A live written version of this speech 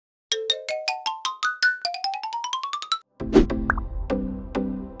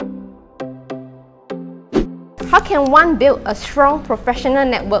How can one build a strong professional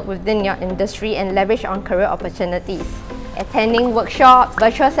network within your industry and leverage on career opportunities? Attending workshops,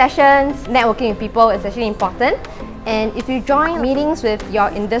 virtual sessions, networking with people is actually important. And if you join meetings with your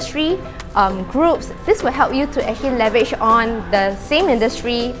industry groups, this will help you to actually leverage on the same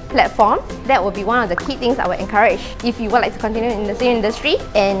industry platform. That will be one of the key things I would encourage if you would like to continue in the same industry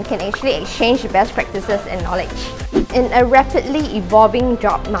and can actually exchange best practices and knowledge. In a rapidly evolving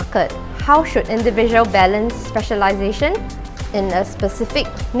job market, how should individual balance specialization in a specific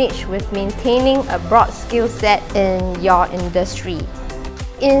niche with maintaining a broad skill set in your industry?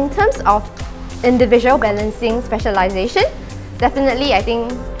 In terms of individual balancing specialization, definitely I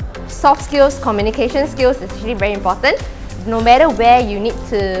think soft skills, communication skills is actually very important. No matter where you need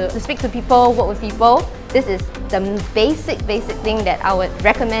to speak to people, work with people, this is the basic thing that I would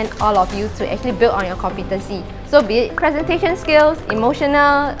recommend all of you to actually build on your competency. So be it presentation skills,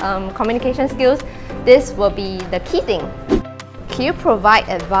 emotional communication skills, this will be the key thing. Can you provide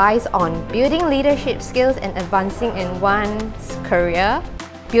advice on building leadership skills and advancing in one's career?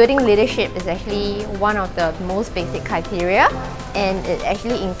 Building leadership is actually one of the most basic criteria, and it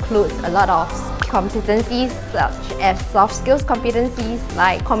actually includes a lot of competencies such as soft skills competencies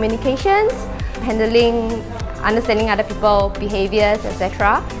like communications, handling, understanding other people, behaviors,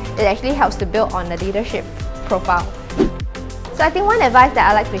 etc. It actually helps to build on the leadership profile. So I think one advice that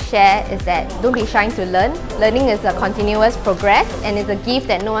I like to share is that don't be shy to learn. Learning is a continuous progress and it's a gift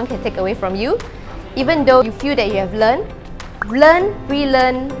that no one can take away from you. Even though you feel that you have learned, learn,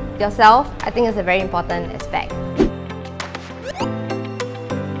 relearn yourself, I think is a very important aspect.